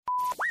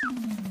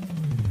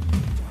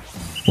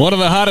One of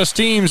the hottest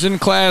teams in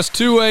Class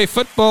 2A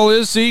football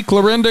is the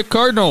Clarinda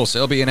Cardinals.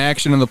 They'll be in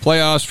action in the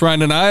playoffs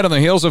Friday night on the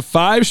heels of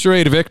 5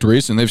 straight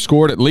victories, and they've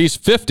scored at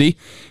least 50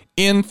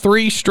 in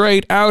 3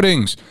 straight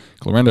outings.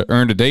 Clarinda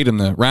earned a date in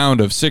the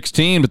round of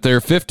 16, but their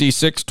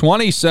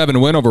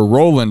 56-27 win over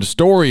Roland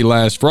Story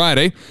last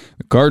Friday.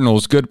 The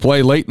Cardinals' good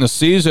play late in the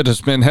season has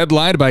been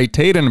headlined by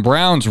Taden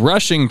Brown's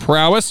rushing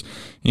prowess.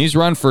 He's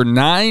run for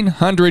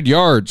 900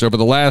 yards over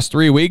the last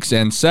 3 weeks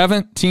and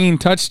 17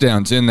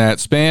 touchdowns in that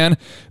span.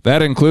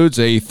 That includes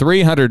a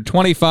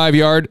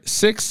 325-yard,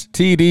 6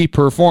 TD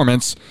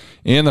performance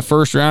in the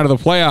first round of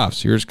the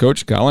playoffs. Here's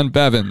Coach Colin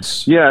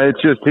Bevins. Yeah,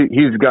 it's just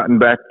he's gotten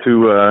back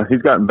to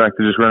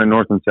just running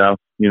north and south.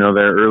 You know,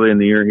 there early in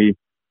the year he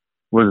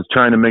was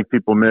trying to make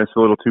people miss a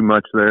little too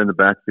much there in the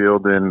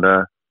backfield, and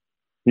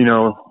you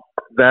know,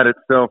 that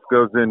itself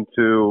goes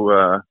into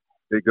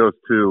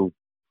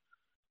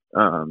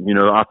you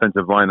know, the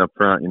offensive line up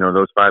front. You know,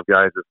 those 5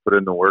 guys have put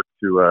in the work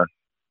to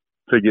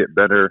get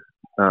better.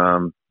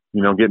 You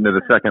know, getting to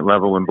the second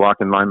level and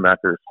blocking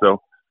linebackers.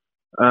 So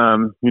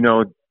you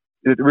know,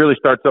 it really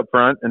starts up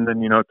front, and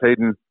then, you know,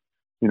 Taden,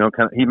 you know,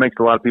 he makes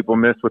a lot of people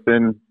miss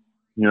within,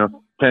 you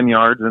know, 10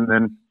 yards, and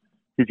then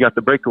he's got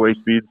the breakaway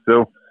speed,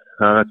 so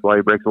that's why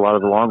he breaks a lot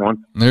of the long ones.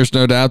 There's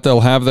no doubt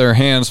they'll have their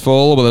hands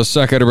full with a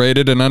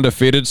second-rated and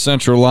undefeated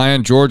Central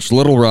Lyon George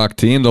Little Rock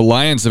team. The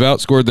Lions have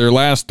outscored their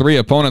last 3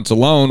 opponents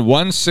alone,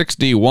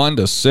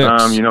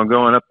 161-6. You know,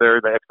 going up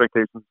there, the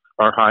expectations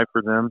are high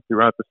for them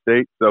throughout the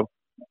state, so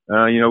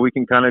you know, we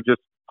can kind of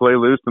just play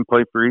loose and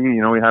play free.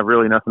 You know, we have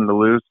really nothing to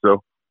lose,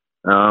 so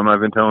I've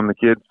been telling the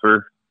kids for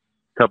a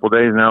couple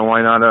days now,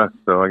 why not us?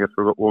 So I guess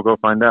we'll go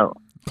find out.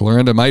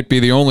 Clarinda might be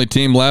the only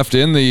team left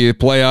in the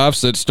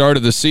playoffs that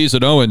started the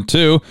season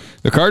 0-2.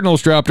 The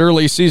Cardinals dropped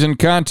early season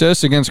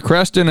contests against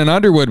Creston and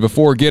Underwood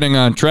before getting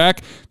on track.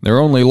 Their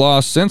only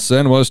loss since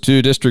then was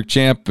to district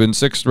champ and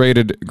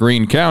 6th-rated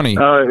Greene County.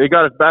 It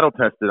got us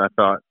battle-tested, I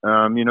thought.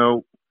 You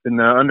know, in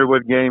the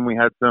Underwood game, we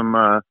had some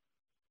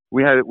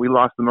we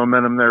lost the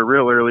momentum there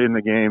real early in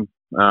the game.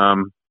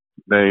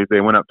 They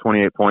went up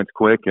 28 points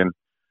quick, and,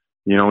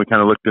 you know, we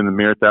kind of looked in the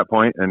mirror at that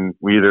point, and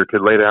we either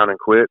could lay down and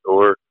quit,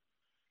 or,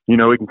 you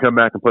know, we can come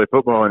back and play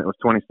football, and it was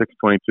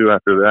 26-22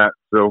 after that.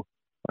 So,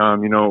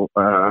 you know,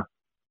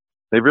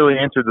 they've really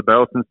answered the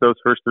bell since those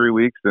first 3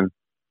 weeks, and,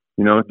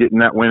 you know, getting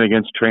that win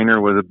against Trainer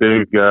was a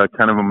big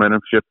kind of momentum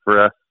shift for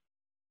us.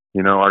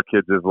 You know, our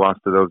kids have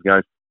lost to those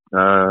guys,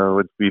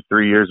 would be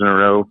 3 years in a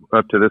row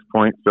up to this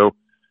point. So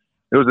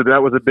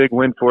that was a big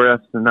win for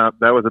us, and that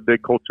was a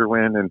big culture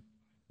win, and,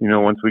 you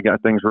know, once we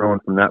got things rolling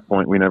from that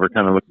point, we never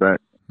kind of looked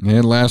back.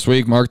 And last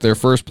week marked their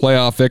first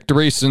playoff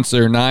victory since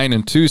their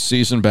 9-2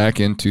 season back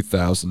in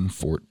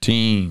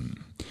 2014.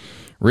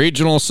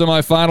 Regional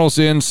semifinals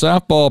in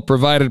softball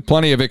provided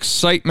plenty of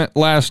excitement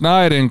last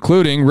night,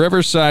 including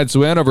Riverside's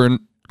win over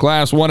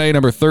Class 1A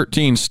number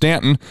 13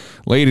 Stanton.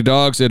 Lady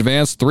Dogs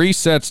advanced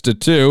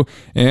 3-2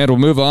 and will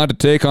move on to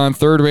take on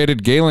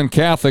 3rd-rated Galen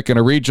Catholic in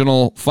a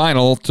regional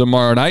final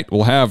tomorrow night.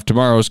 We'll have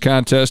tomorrow's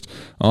contest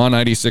on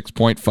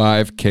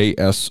 96.5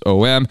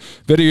 KSOM.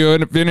 Video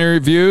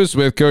interviews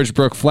with Coach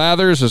Brooke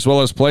Flathers, as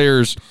well as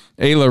players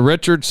Ayla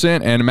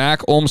Richardson and Mac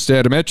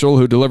Olmstead Mitchell,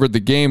 who delivered the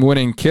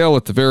game-winning kill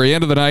at the very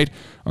end of the night,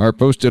 are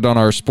posted on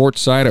our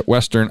sports site at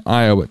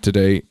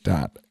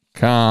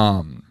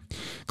westerniowatoday.com.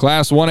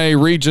 Class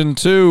 1A Region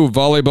 2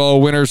 volleyball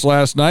winners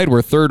last night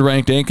were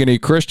 3rd-ranked Ankeny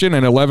Christian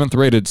and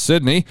 11th-rated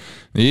Sydney.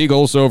 The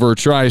Eagles over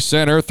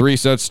Tri-Center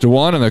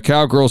 3-1, and the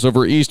Cowgirls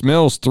over East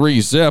Mills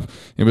 3-0.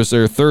 It was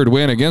their 3rd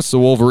win against the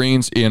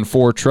Wolverines in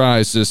 4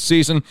 tries this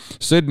season.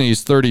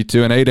 Sydney's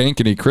 32-8.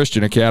 Ankeny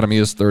Christian Academy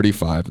is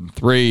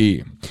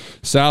 35-3.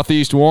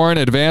 Southeast Warren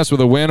advanced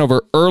with a win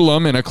over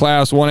Earlham in a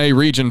Class 1A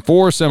Region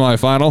 4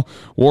 semifinal.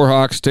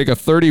 Warhawks take a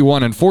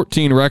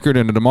 31-14 record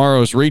into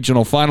tomorrow's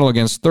regional final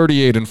against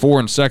 38-4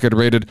 and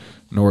 2nd-rated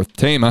North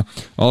Tama.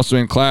 Also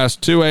in Class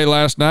 2A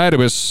last night, it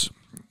was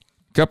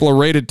a couple of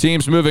rated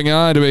teams moving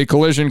on to a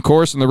collision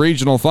course in the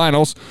regional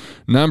finals.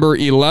 Number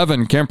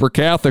 11, Kemper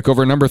Catholic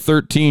over number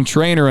 13,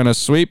 Trainer in a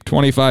sweep,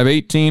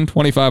 25-18,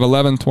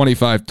 25-11,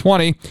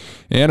 25-20.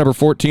 And number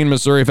 14,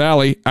 Missouri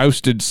Valley,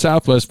 ousted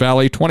Southwest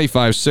Valley,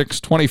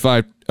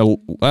 25-6,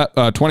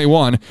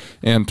 25-21,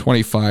 and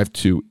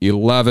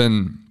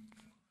 25-11.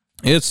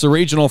 It's the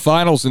regional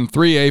finals in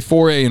 3A,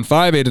 4A, and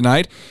 5A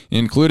tonight,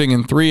 including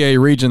in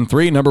 3A Region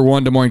 3, number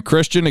 1 Des Moines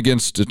Christian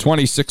against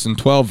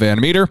 26-12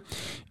 Van Meter.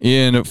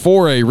 In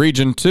 4A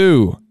Region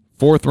 2,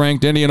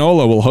 4th-ranked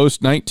Indianola will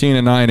host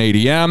 19-9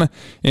 ADM.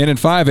 And in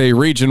 5A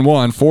Region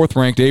 1,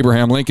 4th-ranked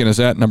Abraham Lincoln is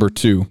at number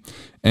 2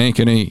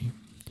 Ankeny.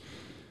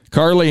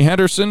 Carly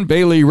Henderson,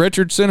 Bailey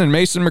Richardson, and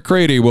Mason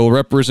McCready will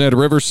represent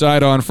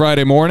Riverside on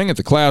Friday morning at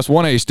the Class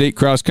 1A State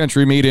Cross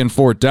Country Meet in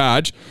Fort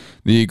Dodge.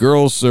 The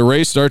girls'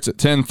 race starts at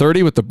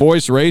 10:30 with the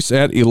boys' race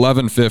at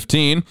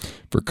 11:15.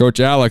 For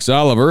Coach Alex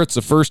Oliver, it's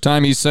the first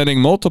time he's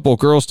sending multiple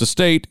girls to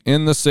state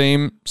in the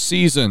same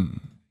season.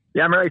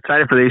 Yeah, I'm really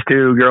excited for these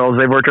 2 girls.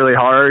 They've worked really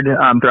hard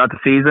throughout the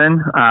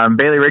season.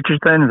 Bailey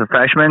Richardson is a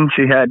freshman.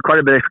 She had quite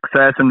a bit of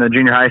success in the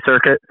junior high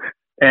circuit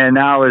and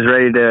now is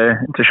ready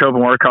to show up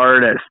and work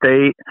hard at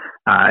state.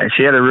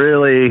 She had a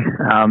really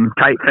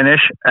tight finish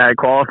at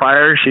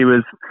qualifier. She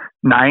was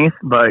 9th,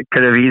 but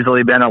could have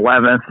easily been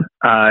 11th.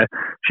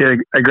 She had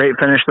a great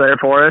finish there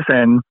for us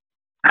and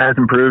has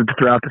improved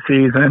throughout the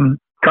season.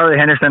 Carly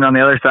Henderson on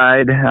the other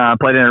side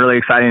played in a really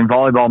exciting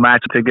volleyball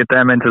match to get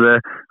them into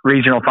the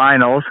regional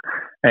finals.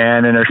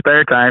 And in her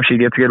spare time, she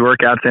gets good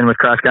workouts in with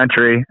cross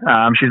country.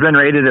 She's been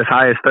rated as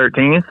high as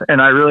 13th,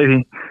 and I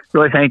really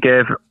think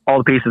if all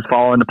the pieces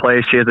fall into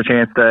place, she has a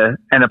chance to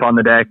end up on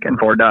the deck in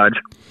Fort Dodge.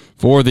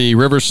 For the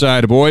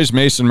Riverside boys,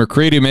 Mason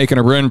McCready making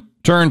a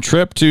return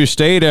trip to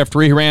state after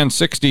he ran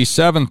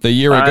 67th a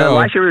year ago.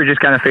 Last year we were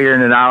just kind of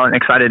figuring it out and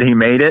excited he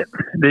made it.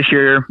 This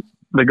year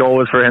the goal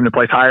was for him to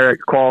place higher at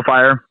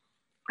qualifier.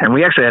 And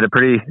we actually had a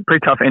pretty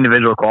tough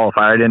individual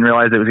qualifier. I didn't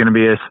realize it was going to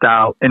be as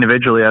stout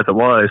individually as it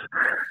was.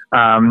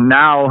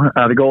 Now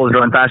the goal is to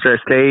run faster at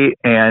state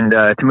and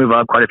to move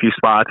up quite a few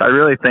spots. I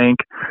really think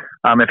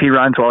if he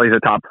runs well, he's a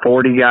top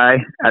 40 guy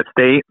at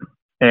state,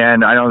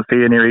 and I don't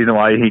see any reason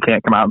why he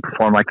can't come out and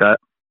perform like that.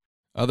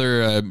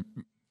 Other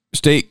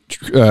state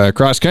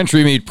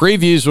cross-country meet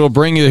previews we'll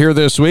bring you here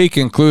this week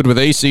include with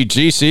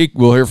ACGC.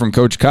 We'll hear from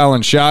Coach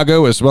Colin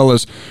Shago, as well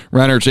as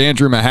runners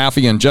Andrew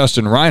Mahaffey and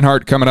Justin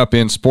Reinhardt coming up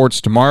in sports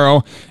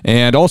tomorrow.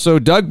 And also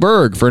Doug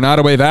Berg for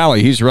Nottoway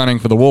Valley. He's running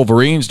for the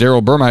Wolverines.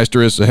 Daryl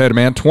Burmeister is the head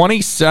man.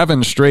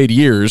 27 straight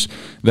years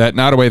that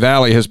Nottoway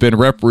Valley has been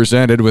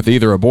represented with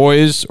either a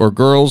boys or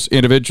girls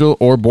individual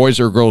or boys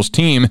or girls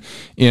team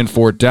in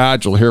Fort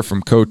Dodge. We'll hear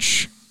from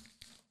Coach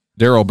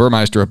Daryl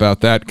Burmeister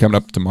about that coming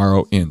up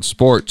tomorrow in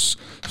sports.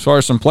 As far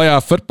as some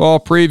playoff football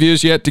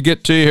previews yet to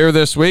get to here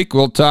this week,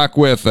 we'll talk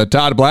with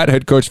Todd Blatt,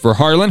 head coach for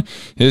Harlan.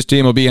 His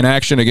team will be in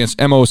action against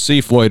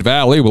MOC Floyd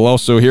Valley. We'll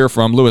also hear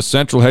from Lewis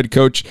Central head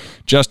coach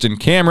Justin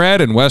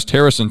Camrad and West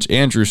Harrison's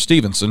Andrew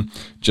Stevenson,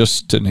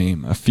 just to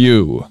name a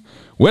few.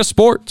 With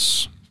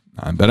sports,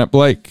 I'm Bennett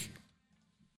Blake.